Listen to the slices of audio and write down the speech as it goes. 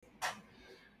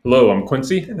Hello, I'm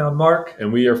Quincy, And Mark.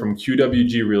 and we are from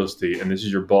QWG Real Estate, and this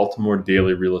is your Baltimore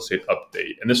Daily Real Estate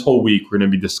Update. And this whole week, we're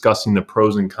going to be discussing the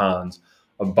pros and cons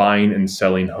of buying and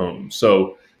selling homes.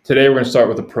 So today, we're going to start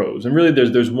with the pros, and really,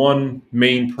 there's one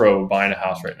main pro of buying a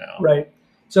house right now. Right.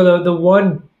 So the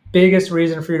one biggest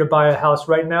reason for you to buy a house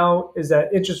right now is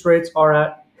that interest rates are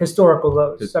at historical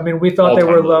lows. I mean, we thought they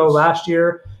were All-time low lows. last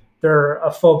year. They're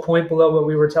a full point below what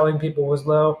we were telling people was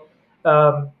low.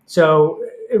 So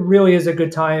it really is a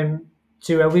good time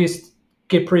to at least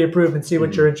get pre-approved and see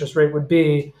what your interest rate would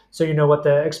be, so you know what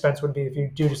the expense would be if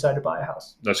you do decide to buy a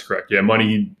house. That's correct. Yeah,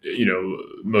 money.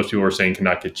 Most people are saying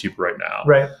cannot get cheaper right now.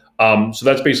 Right. So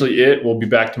that's basically it. We'll be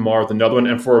back tomorrow with another one,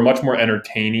 and for a much more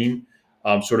entertaining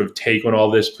sort of take on all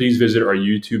this, please visit our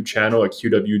YouTube channel at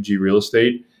QWG Real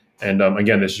Estate. And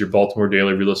again, this is your Baltimore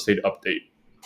Daily Real Estate Update.